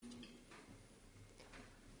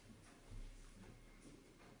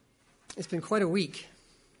It's been quite a week.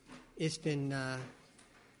 It's been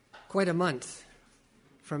quite a month.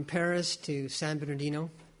 From Paris to San Bernardino,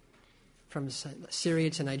 from Syria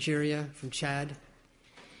to Nigeria, from Chad.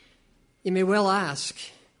 You may well ask,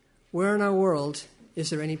 where in our world is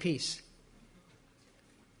there any peace?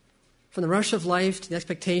 From the rush of life to the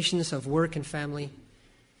expectations of work and family,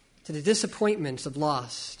 to the disappointments of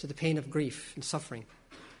loss, to the pain of grief and suffering,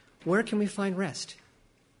 where can we find rest?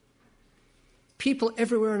 People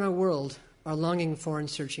everywhere in our world are longing for and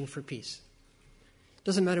searching for peace.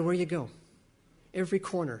 Doesn't matter where you go. Every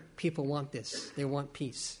corner, people want this. They want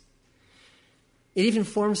peace. It even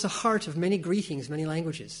forms the heart of many greetings, many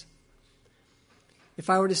languages. If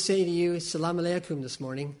I were to say to you, Salam Alaikum this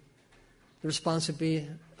morning, the response would be,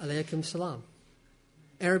 Alaikum Salam.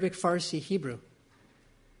 Arabic, Farsi, Hebrew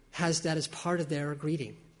has that as part of their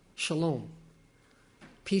greeting. Shalom.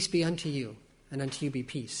 Peace be unto you, and unto you be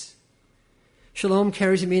peace. Shalom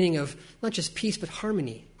carries a meaning of not just peace, but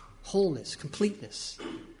harmony, wholeness, completeness,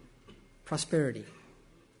 prosperity.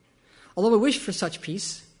 Although we wish for such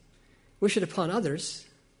peace, wish it upon others,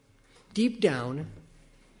 deep down,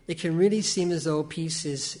 it can really seem as though peace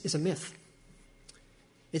is a myth.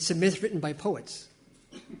 It's a myth written by poets.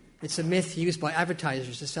 It's a myth used by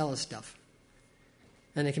advertisers to sell us stuff.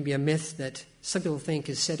 And it can be a myth that some people think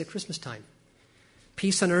is said at Christmas time.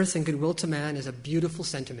 Peace on earth and goodwill to man is a beautiful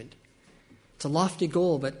sentiment. It's a lofty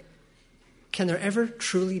goal, but can there ever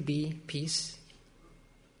truly be peace?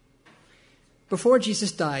 Before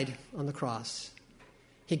Jesus died on the cross,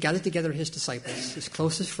 he gathered together his disciples, his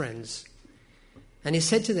closest friends, and he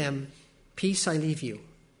said to them, "Peace I leave you.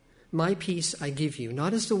 My peace I give you.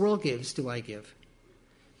 Not as the world gives do I give.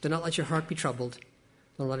 Do not let your heart be troubled,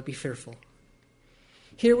 nor let it be fearful."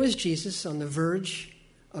 Here was Jesus on the verge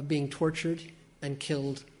of being tortured and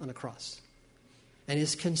killed on a cross. And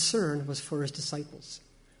his concern was for his disciples,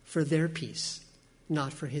 for their peace,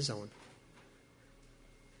 not for his own.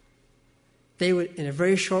 They would, in a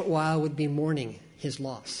very short while, would be mourning his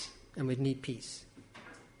loss and would need peace.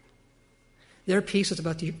 Their peace was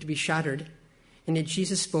about to be shattered, and yet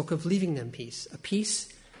Jesus spoke of leaving them peace, a peace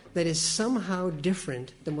that is somehow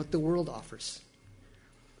different than what the world offers.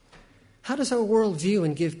 How does our world view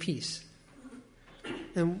and give peace?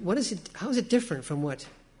 And how is it different from what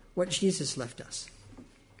Jesus left us?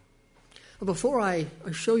 Well, before I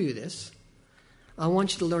show you this, I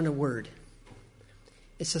want you to learn a word.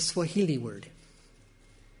 It's a Swahili word.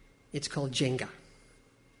 It's called Jenga.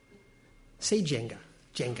 Say Jenga.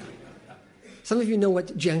 Jenga. Some of you know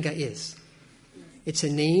what Jenga is. It's a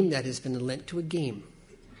name that has been lent to a game.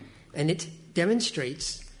 And it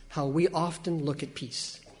demonstrates how we often look at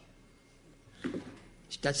peace.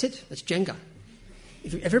 That's it. That's Jenga.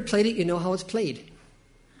 If you've ever played it, you know how it's played.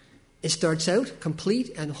 It starts out complete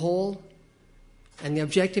and whole, and the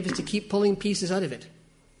objective is to keep pulling pieces out of it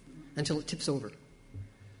until it tips over.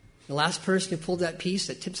 The last person who pulled that piece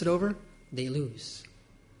that tips it over, they lose.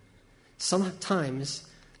 Sometimes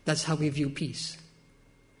that's how we view peace.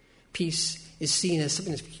 Peace is seen as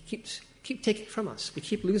something that keep taking from us. We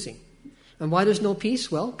keep losing. And why there's no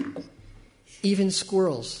peace? Well, even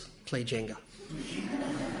squirrels play Jenga.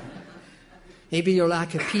 Maybe your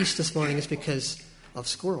lack of peace this morning is because of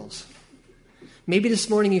squirrels. Maybe this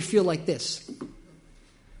morning you feel like this.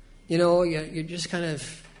 You know, you're just kind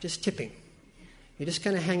of just tipping. You're just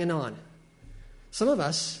kind of hanging on. Some of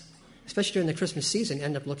us, especially during the Christmas season,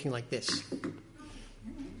 end up looking like this.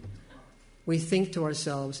 We think to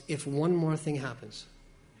ourselves, if one more thing happens,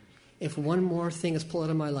 if one more thing is pulled out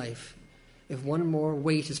of my life, if one more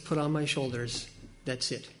weight is put on my shoulders, that's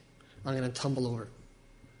it. I'm going to tumble over.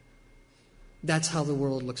 That's how the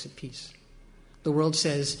world looks at peace. The world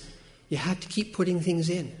says, you have to keep putting things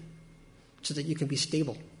in so that you can be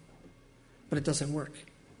stable. But it doesn't work.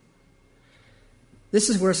 This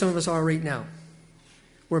is where some of us are right now.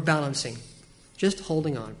 We're balancing, just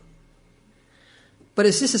holding on. But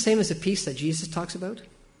is this the same as the peace that Jesus talks about?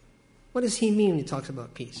 What does he mean when he talks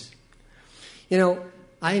about peace? You know,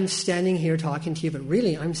 I am standing here talking to you, but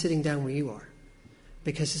really I'm sitting down where you are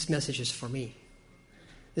because this message is for me.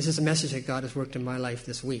 This is a message that God has worked in my life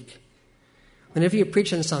this week. Whenever you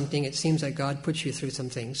preach on something, it seems like God puts you through some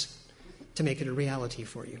things to make it a reality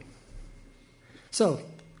for you. So,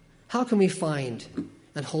 how can we find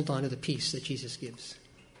and hold on to the peace that Jesus gives?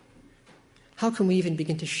 How can we even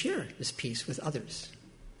begin to share this peace with others?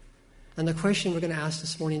 And the question we're going to ask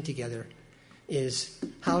this morning together is,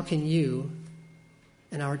 how can you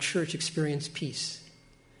and our church experience peace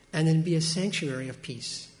and then be a sanctuary of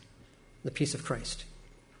peace, the peace of Christ?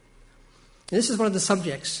 And this is one of the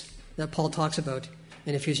subjects that Paul talks about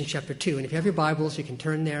in Ephesians chapter 2. And if you have your Bibles, you can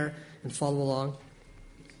turn there and follow along.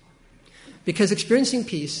 Because experiencing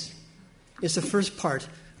peace is the first part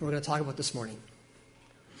we're going to talk about this morning.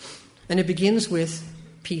 And it begins with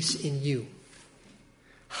peace in you.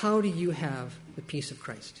 How do you have the peace of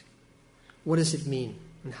Christ? What does it mean,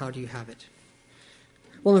 and how do you have it?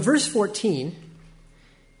 Well, in verse 14,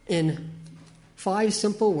 in 5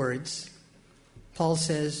 simple words, Paul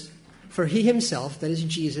says, "For he himself," that is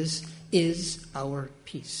Jesus, "is our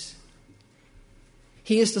peace."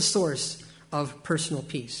 He is the source of personal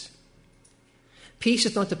peace. Peace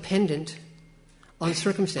is not dependent on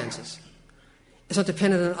circumstances. It's not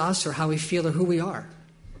dependent on us or how we feel or who we are.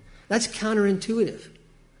 That's counterintuitive.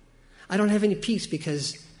 I don't have any peace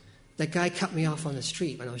because that guy cut me off on the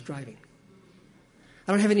street when I was driving.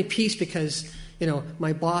 I don't have any peace because,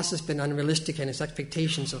 my boss has been unrealistic in his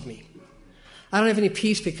expectations of me. I don't have any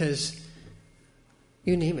peace because,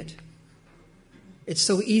 you name it. It's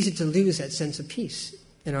so easy to lose that sense of peace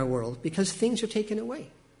in our world because things are taken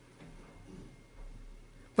away.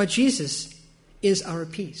 But Jesus is our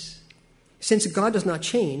peace. Since God does not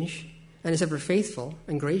change and is ever faithful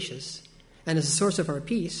and gracious and is the source of our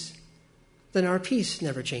peace, then our peace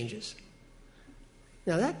never changes.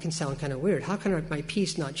 Now that can sound kind of weird. How can my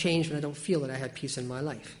peace not change when I don't feel that I have peace in my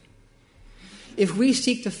life? If we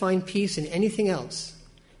seek to find peace in anything else,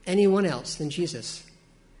 anyone else than Jesus,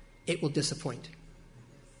 it will disappoint.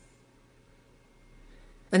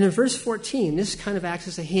 And in verse 14, this kind of acts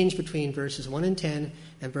as a hinge between verses 1 and 10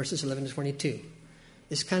 and verses 11 to 22.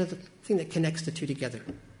 It's kind of the thing that connects the two together.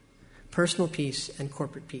 Personal peace and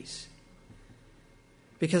corporate peace.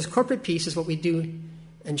 Because corporate peace is what we do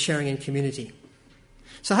in sharing in community.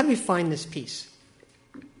 So how do we find this peace?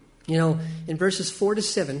 In verses 4 to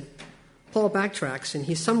 7, Paul backtracks and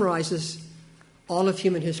he summarizes all of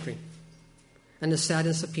human history and the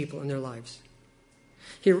sadness of people in their lives.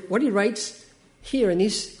 What he writes here in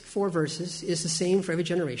these 4 verses is the same for every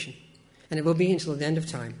generation, and it will be until the end of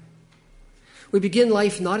time. We begin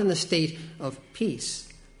life not in the state of peace,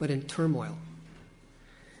 but in turmoil.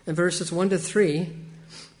 In verses 1 to 3,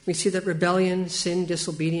 we see that rebellion, sin,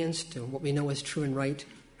 disobedience to what we know as true and right,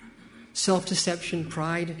 self-deception,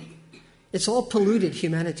 pride, it's all polluted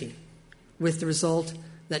humanity, with the result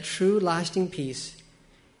that true, lasting peace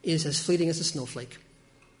is as fleeting as a snowflake.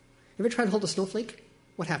 Ever tried to hold a snowflake?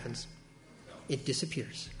 What happens? It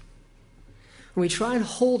disappears. When we try and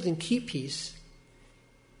hold and keep peace,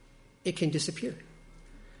 it can disappear.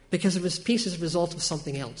 Because peace is a result of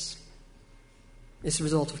something else. It's the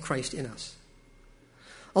result of Christ in us.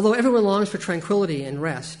 Although everyone longs for tranquility and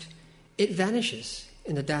rest, it vanishes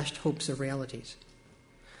in the dashed hopes of realities.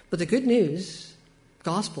 But the good news,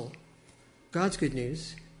 gospel, God's good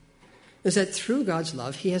news, is that through God's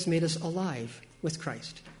love, he has made us alive with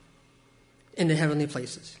Christ in the heavenly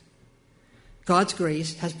places. God's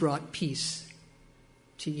grace has brought peace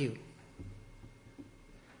to you.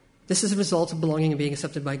 This is a result of belonging and being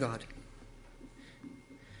accepted by God.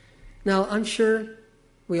 Now, I'm sure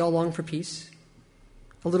we all long for peace,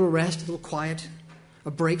 a little rest, a little quiet,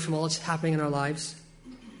 a break from all that's happening in our lives.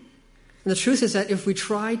 And the truth is that if we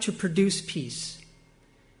try to produce peace,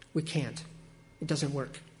 we can't. It doesn't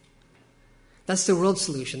work. That's the world's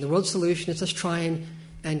solution. The world's solution is let's try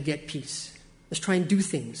and get peace. Let's try and do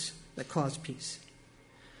things that cause peace.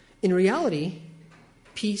 In reality,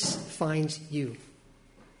 peace finds you.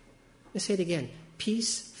 Let's say it again.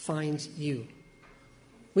 Peace finds you.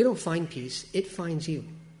 We don't find peace. It finds you.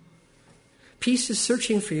 Peace is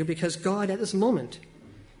searching for you because God at this moment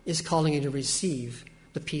is calling you to receive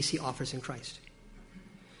the peace he offers in Christ.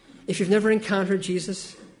 If you've never encountered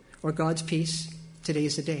Jesus or God's peace, today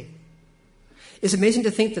is the day. It's amazing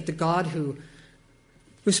to think that the God who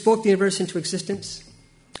spoke the universe into existence,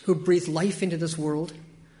 who breathed life into this world,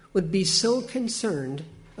 would be so concerned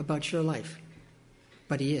about your life.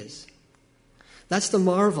 But he is. That's the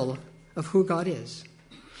marvel of who God is.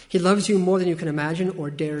 He loves you more than you can imagine or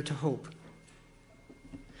dare to hope.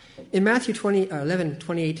 In Matthew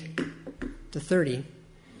 11:28-30,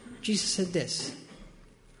 Jesus said this,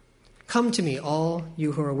 "Come to me, all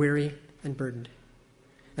you who are weary and burdened,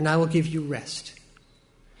 and I will give you rest.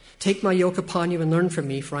 Take my yoke upon you and learn from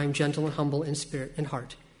me, for I am gentle and humble in spirit and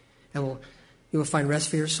heart, and you will find rest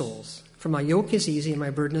for your souls. For my yoke is easy and my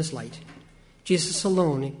burden is light." Jesus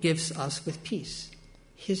alone gives us with peace,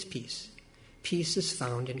 his peace. Peace is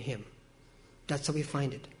found in him. That's how we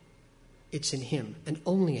find it. It's in him and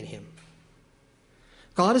only in him.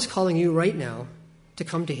 God is calling you right now to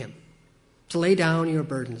come to him, to lay down your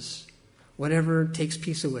burdens, whatever takes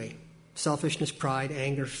peace away, selfishness, pride,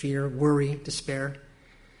 anger, fear, worry, despair,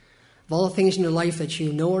 of all the things in your life that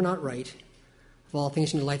you know are not right, of all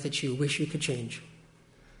things in your life that you wish you could change.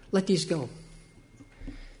 Let these go.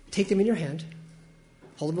 take them in your hand,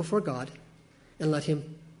 hold them before God, and let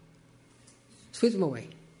him sweep them away.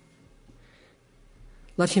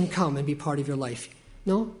 Let him come and be part of your life.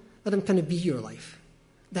 No, let him kind of be your life.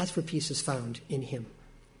 That's where peace is found, in him.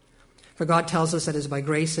 For God tells us that it is by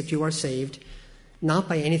grace that you are saved, not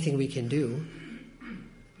by anything we can do.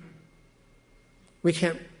 We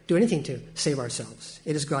can't do anything to save ourselves.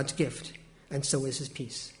 It is God's gift, and so is his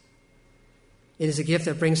peace. It is a gift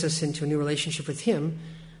that brings us into a new relationship with him,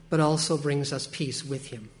 but also brings us peace with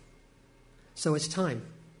him. So it's time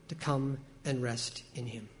to come and rest in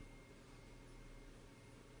him.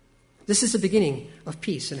 This is the beginning of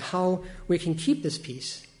peace, and how we can keep this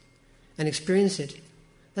peace and experience it,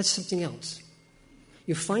 that's something else.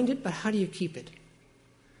 You find it, but how do you keep it?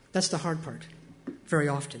 That's the hard part, very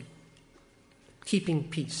often. Keeping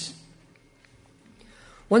peace.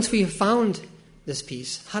 Once we have found this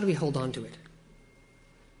peace, how do we hold on to it?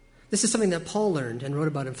 This is something that Paul learned and wrote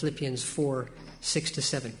about in Philippians 4,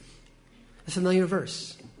 6-7. A familiar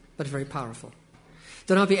verse, but very powerful.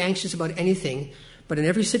 Do not be anxious about anything, but in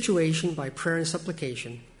every situation, by prayer and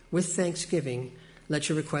supplication, with thanksgiving, let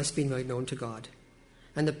your requests be made known to God.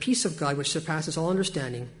 And the peace of God, which surpasses all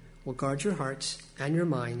understanding, will guard your hearts and your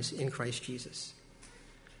minds in Christ Jesus.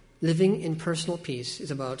 Living in personal peace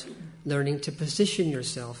is about learning to position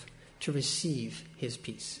yourself to receive his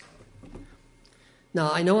peace.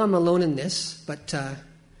 Now, I know I'm alone in this, but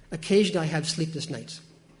occasionally I have sleepless nights.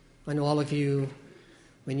 I know all of you,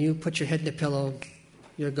 when you put your head in the pillow,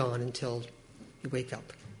 you're gone until you wake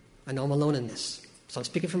up. I know I'm alone in this, so I'm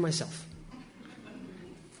speaking for myself.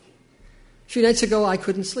 A few nights ago, I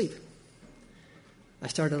couldn't sleep. I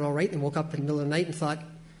started all right and woke up in the middle of the night and thought,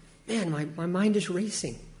 man, my mind is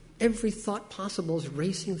racing. Every thought possible is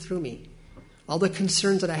racing through me. All the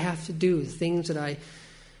concerns that I have to do, the things that I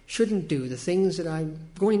shouldn't do, the things that I'm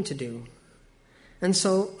going to do. And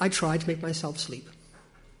so I tried to make myself sleep.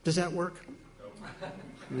 Does that work?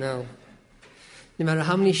 No. No matter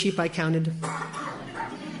how many sheep I counted,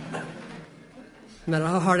 no matter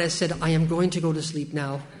how hard I said, I am going to go to sleep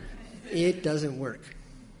now, it doesn't work.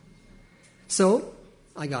 So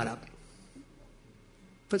I got up,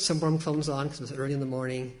 put some warm clothes on because it was early in the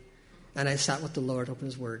morning, and I sat with the Lord, opened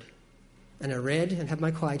his word. And I read and had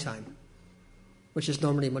my quiet time, which is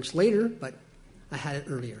normally much later, but I had it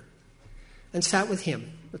earlier. And sat with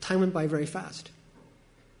him. The time went by very fast.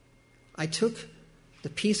 I took the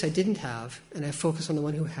peace I didn't have, and I focused on the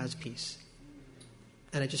one who has peace.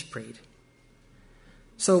 And I just prayed.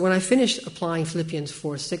 So when I finished applying Philippians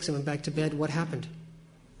 4:6 and went back to bed, what happened?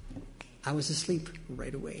 I was asleep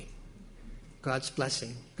right away. God's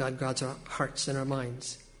blessing. God guards our hearts and our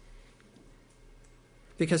minds.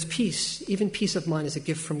 Because peace, even peace of mind, is a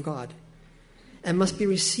gift from God and must be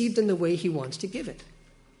received in the way he wants to give it.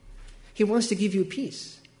 He wants to give you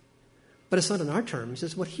peace, but it's not on our terms,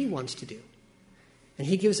 it's what he wants to do. And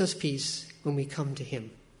he gives us peace when we come to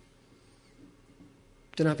him.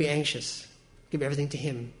 Do not be anxious. Give everything to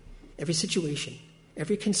him. Every situation,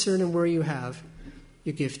 every concern and worry you have,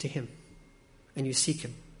 you give to him and you seek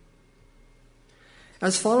him.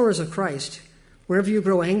 As followers of Christ, wherever you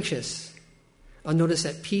grow anxious, I'll notice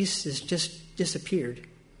that peace has just disappeared.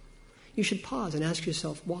 You should pause and ask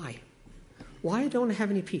yourself, why? Why don't I have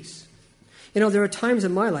any peace? You know, there are times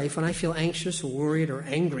in my life when I feel anxious or worried or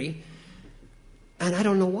angry, and I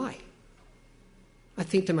don't know why. I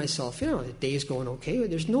think to myself, the day's going okay, but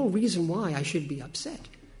there's no reason why I should be upset.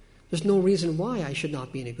 There's no reason why I should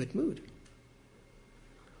not be in a good mood.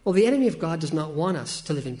 Well, the enemy of God does not want us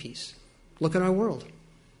to live in peace. Look at our world.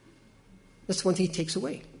 That's one thing he takes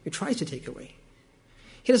away. He tries to take away.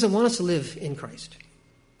 He doesn't want us to live in Christ.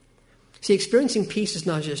 See, experiencing peace is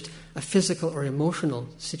not just a physical or emotional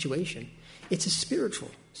situation. It's a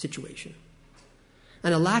spiritual situation.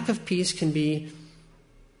 And a lack of peace can be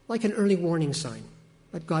like an early warning sign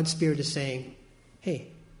that God's Spirit is saying, hey,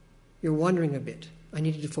 you're wandering a bit. I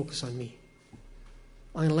need you to focus on me.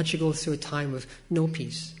 I'm going to let you go through a time of no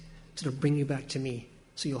peace so to bring you back to me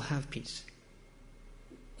so you'll have peace.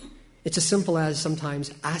 It's as simple as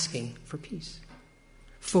sometimes asking for peace,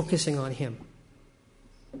 focusing on him.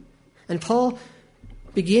 And Paul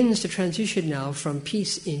begins to transition now from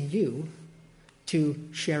peace in you to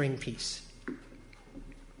sharing peace.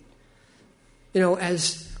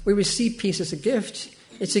 As we receive peace as a gift,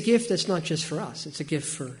 it's a gift that's not just for us. It's a gift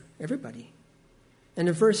for everybody. And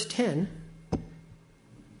in verse 10,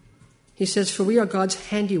 he says, for we are God's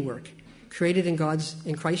handiwork, created in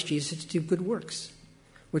Christ Jesus to do good works,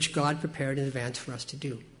 which God prepared in advance for us to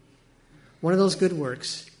do. One of those good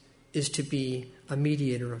works is to be a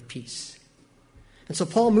mediator of peace. And so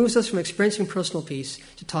Paul moves us from experiencing personal peace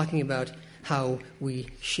to talking about how we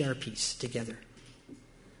share peace together.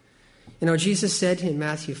 Jesus said in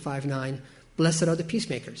Matthew 5:9, "Blessed are the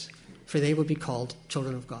peacemakers, for they will be called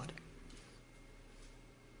children of God."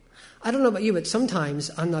 I don't know about you, but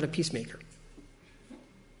sometimes I'm not a peacemaker.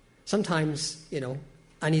 Sometimes,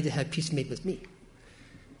 I need to have peace made with me.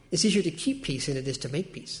 It's easier to keep peace than it is to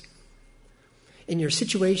make peace. In your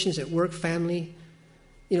situations at work, family,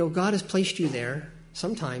 God has placed you there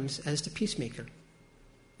sometimes as the peacemaker,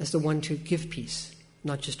 as the one to give peace,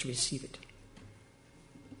 not just to receive it.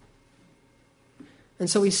 And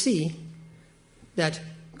so we see that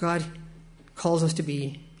God calls us to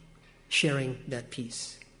be sharing that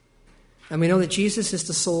peace. And we know that Jesus is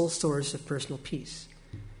the sole source of personal peace.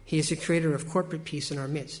 He is the creator of corporate peace in our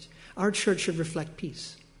midst. Our church should reflect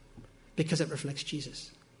peace because it reflects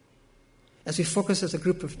Jesus. As we focus as a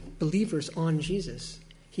group of believers on Jesus,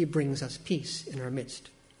 he brings us peace in our midst.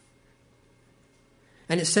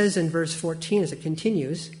 And it says in verse 14 as it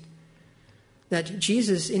continues that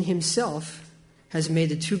Jesus in himself has made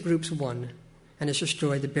the two groups one and has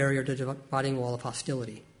destroyed the barrier, the dividing wall of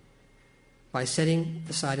hostility, by setting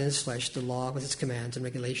aside in his flesh the law with its commands and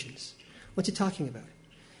regulations. What's he talking about?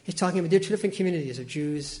 He's talking about two different communities of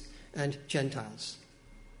Jews and Gentiles.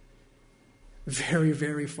 Very,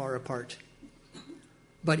 very far apart.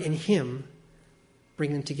 But in him,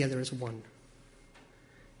 bring them together as one,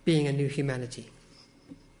 being a new humanity.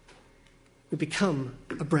 We become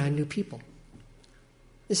a brand new people.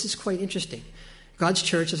 This is quite interesting. God's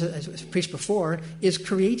church, as was preached before, is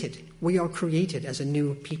created. We are created as a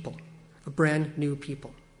new people. A brand new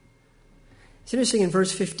people. It's interesting in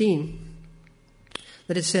verse 15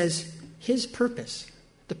 that it says his purpose,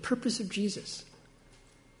 the purpose of Jesus,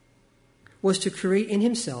 was to create in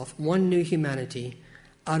himself one new humanity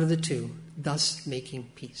out of the two, thus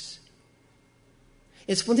making peace.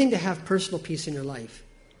 It's one thing to have personal peace in your life,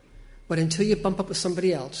 but until you bump up with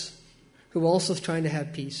somebody else who also is trying to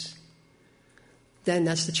have peace, then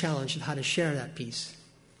that's the challenge of how to share that peace,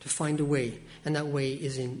 to find a way, and that way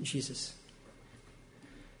is in Jesus.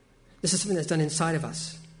 This is something that's done inside of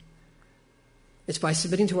us. It's by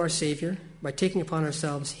submitting to our Savior, by taking upon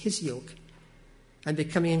ourselves his yoke, and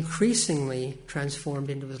becoming increasingly transformed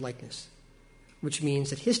into his likeness, which means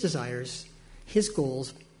that his desires, his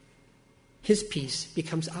goals, his peace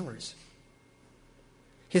becomes ours.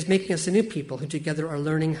 He's making us a new people who together are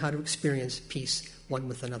learning how to experience peace one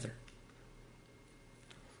with another.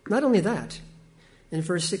 Not only that, in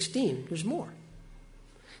verse 16, there's more.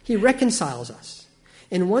 He reconciles us.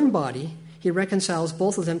 In one body, he reconciles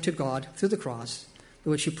both of them to God through the cross,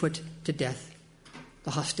 by which he put to death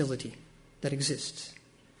the hostility that exists.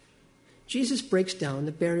 Jesus breaks down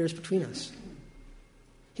the barriers between us.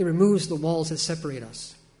 He removes the walls that separate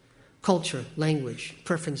us, culture, language,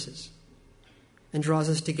 preferences, and draws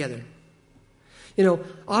us together.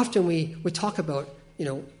 Often we talk about,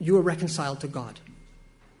 you are reconciled to God.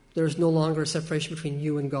 There is no longer a separation between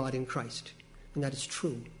you and God in Christ, and that is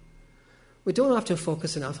true. We don't often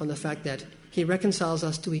focus enough on the fact that he reconciles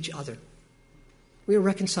us to each other. We are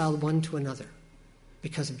reconciled one to another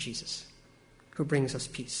because of Jesus, who brings us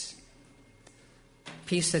peace.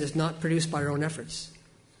 Peace that is not produced by our own efforts,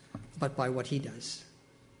 but by what he does.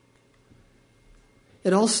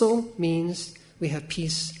 It also means we have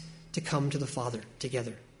peace to come to the Father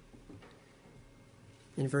together.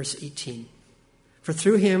 In verse 18, for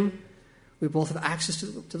through him we both have access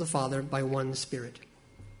to the Father by one Spirit.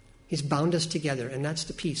 He's bound us together, and that's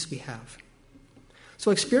the peace we have. So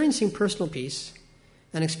experiencing personal peace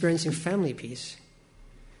and experiencing family peace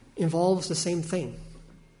involves the same thing,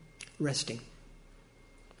 resting.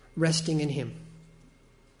 Resting in him.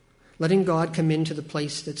 Letting God come into the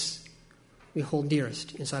place that's we hold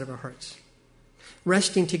dearest inside of our hearts.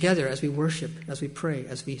 Resting together as we worship, as we pray,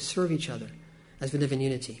 as we serve each other, as we live in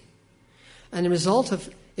unity. And the result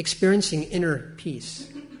of experiencing inner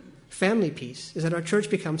peace, family peace, is that our church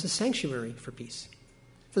becomes a sanctuary for peace,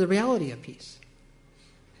 for the reality of peace.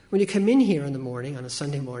 When you come in here in the morning, on a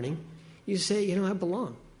Sunday morning, you say, I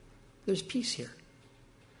belong. There's peace here.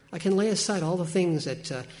 I can lay aside all the things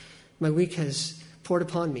that my week has poured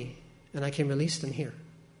upon me, and I can release them here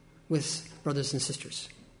with brothers and sisters.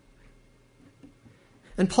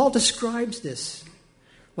 And Paul describes this,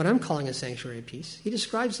 what I'm calling a sanctuary of peace. He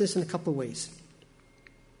describes this in a couple of ways.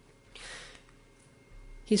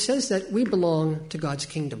 He says that we belong to God's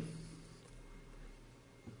kingdom.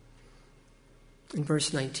 In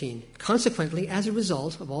verse 19, consequently, as a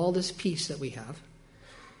result of all this peace that we have,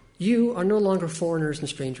 you are no longer foreigners and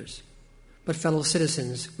strangers, but fellow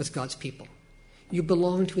citizens with God's people. You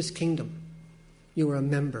belong to his kingdom. You are a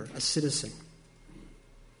member, a citizen.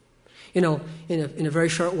 In a very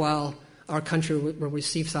short while, Our country will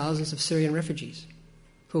receive thousands of Syrian refugees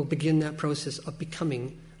who will begin that process of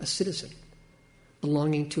becoming a citizen,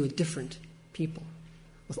 belonging to a different people,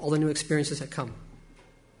 with all the new experiences that come.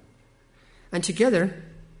 And together,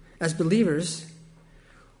 as believers,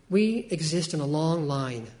 we exist in a long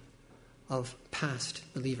line of past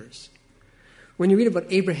believers. When you read about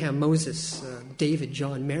Abraham, Moses, David,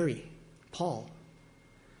 John, Mary, Paul,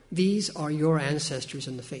 these are your ancestors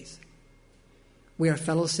in the faith. We are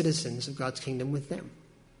fellow citizens of God's kingdom with them.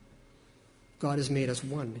 God has made us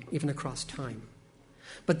one, even across time.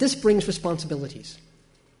 But this brings responsibilities.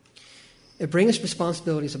 It brings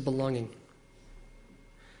responsibilities of belonging.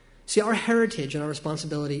 See, our heritage and our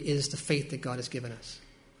responsibility is the faith that God has given us.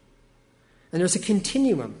 And there's a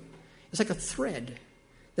continuum. It's like a thread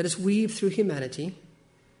that is weaved through humanity,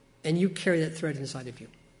 and you carry that thread inside of you.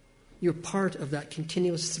 You're part of that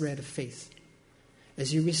continuous thread of faith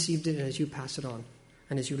as you received it and as you pass it on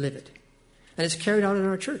and as you live it. And it's carried out in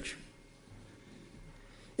our church.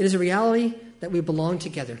 It is a reality that we belong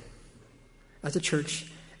together as a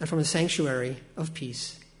church and from a sanctuary of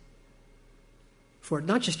peace for it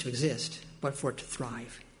not just to exist, but for it to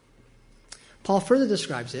thrive. Paul further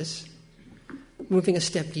describes this, moving a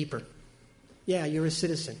step deeper. Yeah, you're a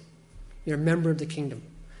citizen. You're a member of the kingdom.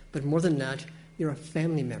 But more than that, you're a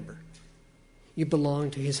family member. You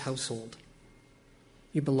belong to his household.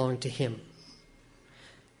 You belong to him.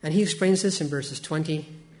 And he explains this in verses 20,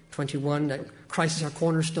 21, that Christ is our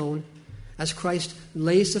cornerstone. As Christ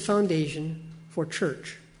lays the foundation for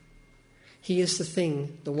church, he is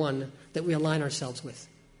the one that we align ourselves with.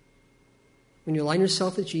 When you align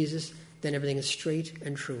yourself with Jesus, then everything is straight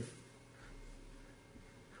and true.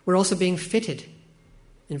 We're also being fitted,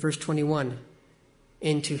 in verse 21,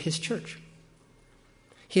 into his church.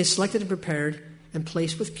 He has selected and prepared and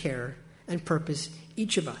placed with care and purpose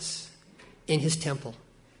each of us in his temple,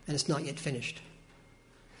 and it's not yet finished.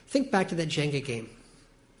 Think back to that Jenga game.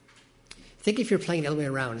 Think if you're playing it the other way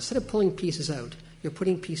around. Instead of pulling pieces out, you're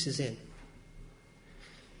putting pieces in.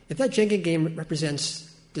 If that Jenga game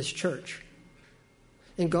represents this church,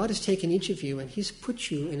 and God has taken each of you and he's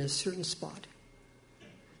put you in a certain spot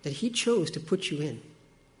that he chose to put you in.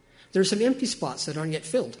 There are some empty spots that aren't yet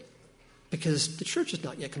filled because the church is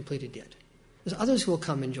not yet completed yet. There's others who will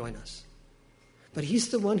come and join us. But he's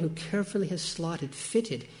the one who carefully has slotted,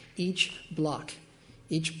 fitted each block,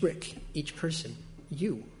 each brick, each person,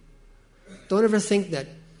 you. Don't ever think that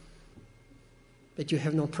you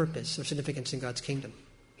have no purpose or significance in God's kingdom.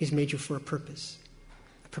 He's made you for a purpose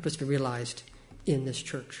to be realized in this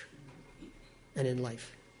church and in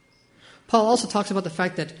life. Paul also talks about the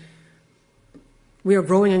fact that we are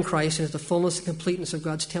growing in Christ into the fullness and completeness of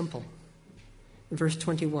God's temple. In verse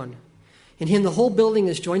 21, in him the whole building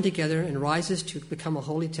is joined together and rises to become a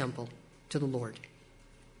holy temple to the Lord.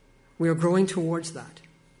 We are growing towards that.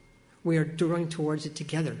 We are growing towards it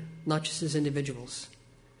together, not just as individuals.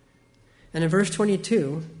 And in verse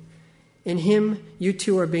 22, in him you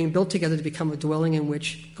two are being built together to become a dwelling in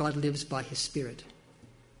which God lives by his Spirit.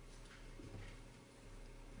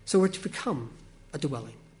 So we're to become a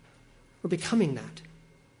dwelling. We're becoming that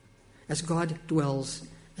as God dwells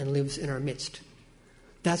and lives in our midst.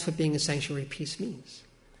 That's what being a sanctuary peace means.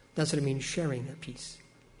 That's what it means, sharing that peace.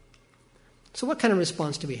 So what kind of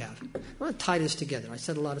response do we have? I want to tie this together. I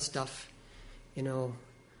said a lot of stuff,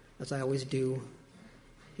 as I always do.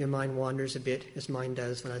 Your mind wanders a bit, as mine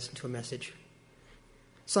does when I listen to a message.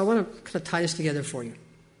 So I want to kind of tie this together for you.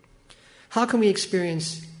 How can we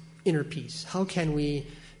experience inner peace? How can we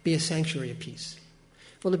be a sanctuary of peace?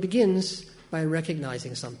 Well, it begins by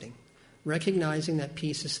recognizing something. Recognizing that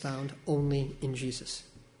peace is found only in Jesus.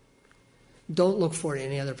 Don't look for it in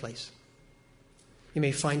any other place. You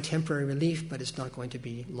may find temporary relief, but it's not going to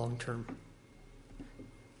be long-term.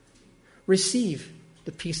 Receive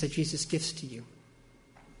the peace that Jesus gives to you.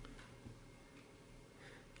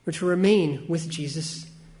 We're to remain with Jesus,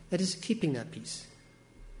 that is, keeping that peace.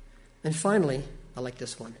 And finally, I like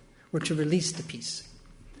this one, we're to release the peace.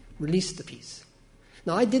 Release the peace.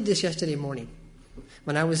 Now, I did this yesterday morning.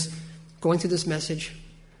 When I was going through this message,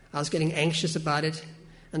 I was getting anxious about it,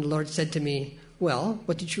 and the Lord said to me, well,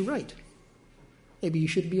 what did you write? Maybe you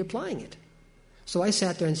should be applying it. So I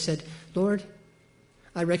sat there and said, Lord,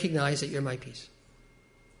 I recognize that you're my peace.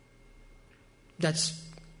 That's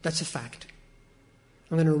a fact.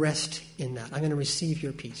 I'm going to rest in that. I'm going to receive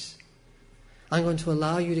your peace. I'm going to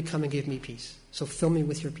allow you to come and give me peace. So fill me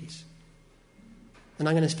with your peace. And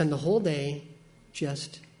I'm going to spend the whole day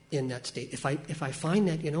just in that state. If I find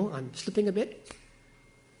that, I'm slipping a bit,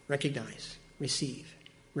 recognize, receive,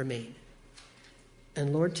 remain.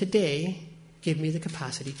 And Lord, today, give me the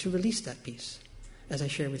capacity to release that peace as I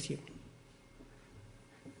share with you.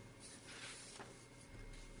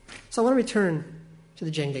 So I want to return to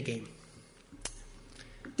the Jenga game.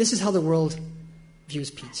 This is how the world views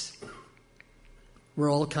peace. We're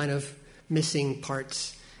all kind of missing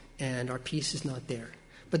parts, and our peace is not there.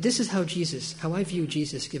 But this is how I view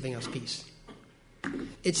Jesus giving us peace.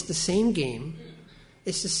 It's the same game.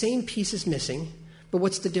 It's the same pieces missing, but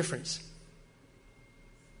what's the difference?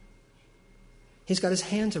 He's got his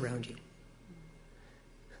hands around you.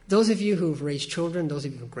 Those of you who've raised children, those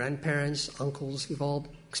of you who are grandparents, uncles, we've all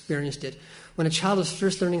experienced it. When a child is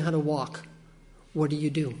first learning how to walk, what do?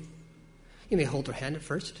 You may hold their hand at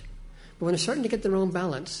first, but when they're starting to get their own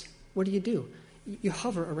balance, what do? You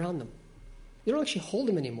hover around them. You don't actually hold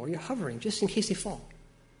them anymore. You're hovering just in case they fall.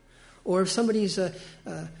 Or if somebody's has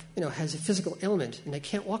a physical ailment and they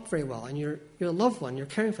can't walk very well, and you're a loved one, you're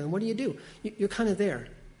caring for them, what do? You're kind of there.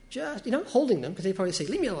 You're not holding them, because they probably say,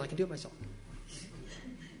 leave me alone, I can do it myself.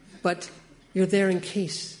 But you're there in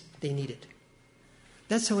case they need it.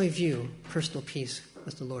 That's how I view personal peace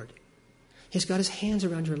with the Lord. He's got his hands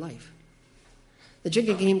around your life. The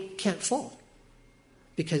Jenga game can't fall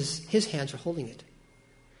because his hands are holding it.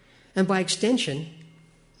 And by extension,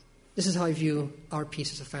 this is how I view our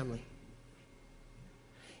peace as a family.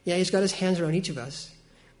 Yeah, he's got his hands around each of us,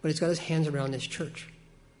 but he's got his hands around this church.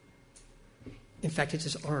 In fact, it's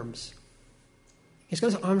his arms. He's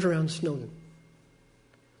got his arms around Snowden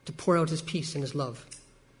to pour out his peace and his love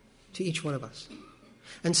to each one of us.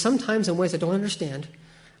 And sometimes in ways I don't understand,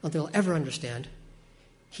 I don't think I'll ever understand,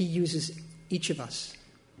 he uses each of us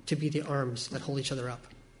to be the arms that hold each other up.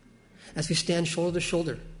 As we stand shoulder to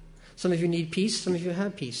shoulder, some of you need peace, some of you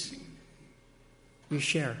have peace. You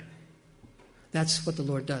share. That's what the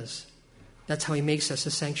Lord does. That's how he makes us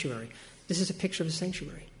a sanctuary. This is a picture of a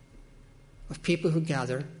sanctuary, of people who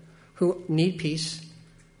gather, who need peace.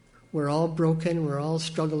 We're all broken, we're all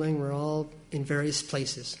struggling, we're all in various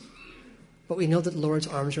places. But we know that the Lord's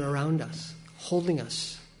arms are around us, holding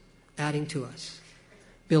us, adding to us,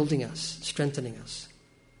 building us, strengthening us.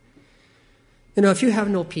 If you have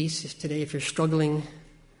no peace today, if you're struggling,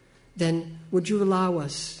 then would you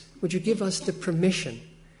give us the permission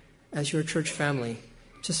as your church family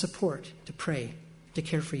to support, to pray, to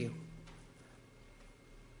care for you?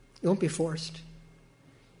 It won't be forced.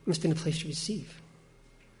 It must be in a place to receive.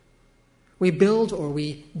 We build or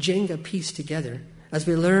we Jenga peace together as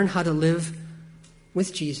we learn how to live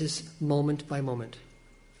with Jesus moment by moment.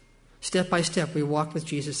 Step by step, we walk with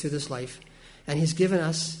Jesus through this life, and he's given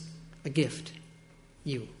us a gift,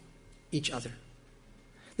 you, each other.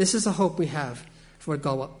 This is the hope we have for what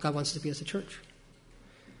God wants us to be as a church.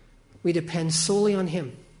 We depend solely on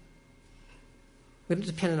him. We don't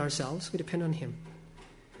depend on ourselves, we depend on him.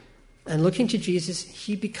 And looking to Jesus,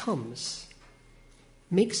 he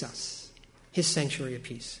makes us his sanctuary of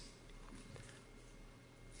peace.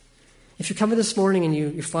 If you come in this morning and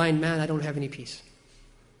you find, man, I don't have any peace.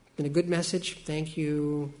 It's been a good message, thank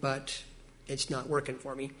you, but it's not working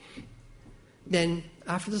for me. Then,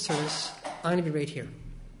 after the service, I'm going to be right here.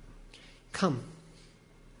 Come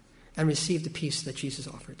and receive the peace that Jesus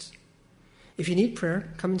offers. If you need prayer,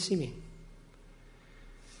 come and see me.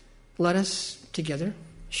 Let us together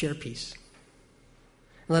share peace.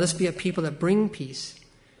 And let us be a people that bring peace,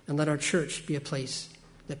 and let our church be a place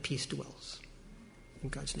that peace dwells. In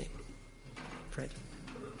God's name. Pray.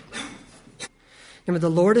 And may the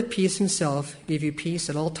Lord of peace himself give you peace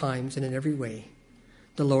at all times and in every way.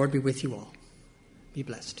 The Lord be with you all. Be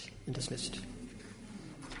blessed and dismissed.